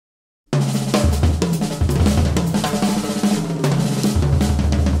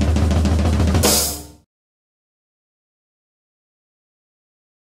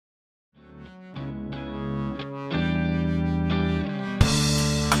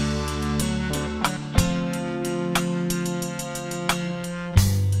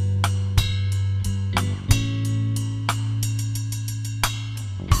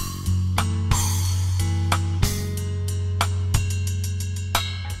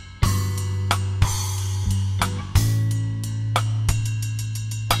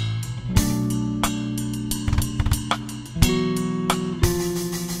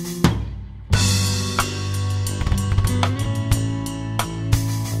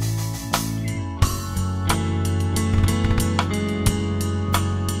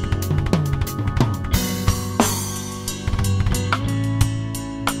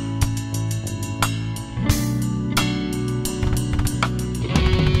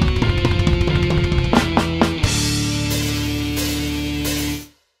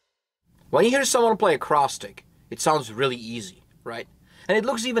When you hear someone play a cross stick, it sounds really easy, right? And it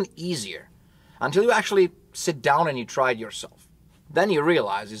looks even easier until you actually sit down and you try it yourself. Then you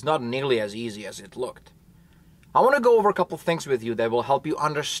realize it's not nearly as easy as it looked. I want to go over a couple things with you that will help you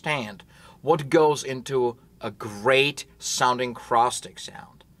understand what goes into a great sounding cross stick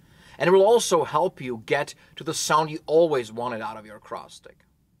sound. And it will also help you get to the sound you always wanted out of your cross stick.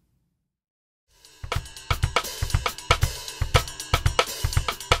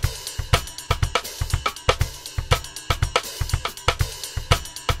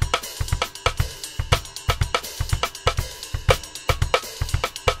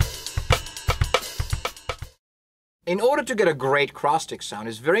 In order to get a great cross stick sound,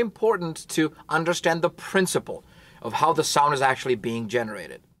 it's very important to understand the principle of how the sound is actually being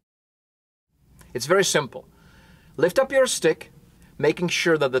generated. It's very simple. Lift up your stick, making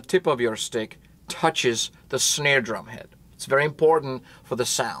sure that the tip of your stick touches the snare drum head. It's very important for the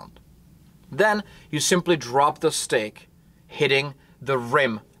sound. Then you simply drop the stick, hitting the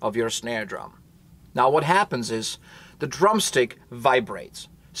rim of your snare drum. Now what happens is the drumstick vibrates,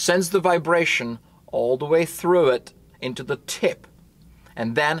 sends the vibration all the way through it into the tip,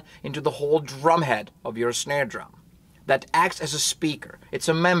 and then into the whole drum head of your snare drum. That acts as a speaker. It's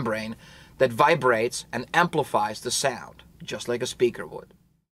a membrane that vibrates and amplifies the sound, just like a speaker would.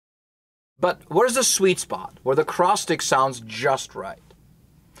 But where's the sweet spot, where the cross stick sounds just right?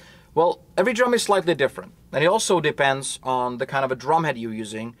 Well, every drum is slightly different, and it also depends on the kind of a drum head you're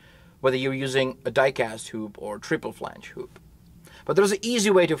using, whether you're using a die-cast hoop or triple flange hoop. But there's an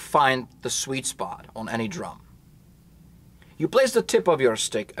easy way to find the sweet spot on any drum. You place the tip of your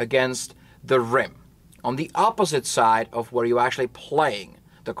stick against the rim, on the opposite side of where you're actually playing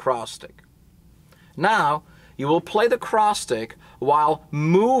the cross stick. Now, you will play the cross stick while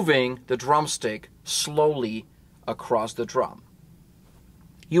moving the drumstick slowly across the drum.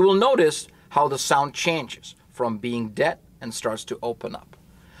 You will notice how the sound changes from being dead and starts to open up,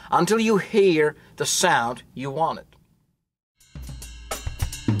 until you hear the sound you wanted.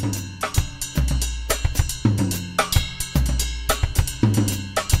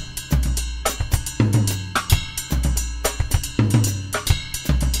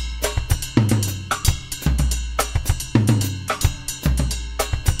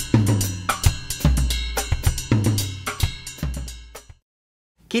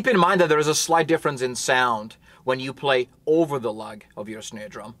 Keep in mind that there is a slight difference in sound when you play over the lug of your snare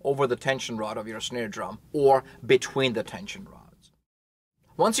drum, over the tension rod of your snare drum, or between the tension rods.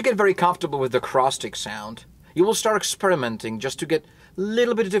 Once you get very comfortable with the cross stick sound, you will start experimenting just to get a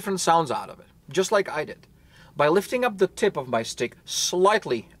little bit of different sounds out of it, just like I did. By lifting up the tip of my stick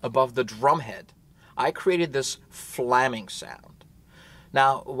slightly above the drum head, I created this flamming sound.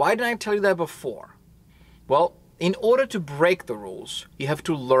 Now, why didn't I tell you that before? Well, in order to break the rules, you have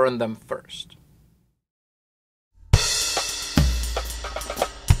to learn them first.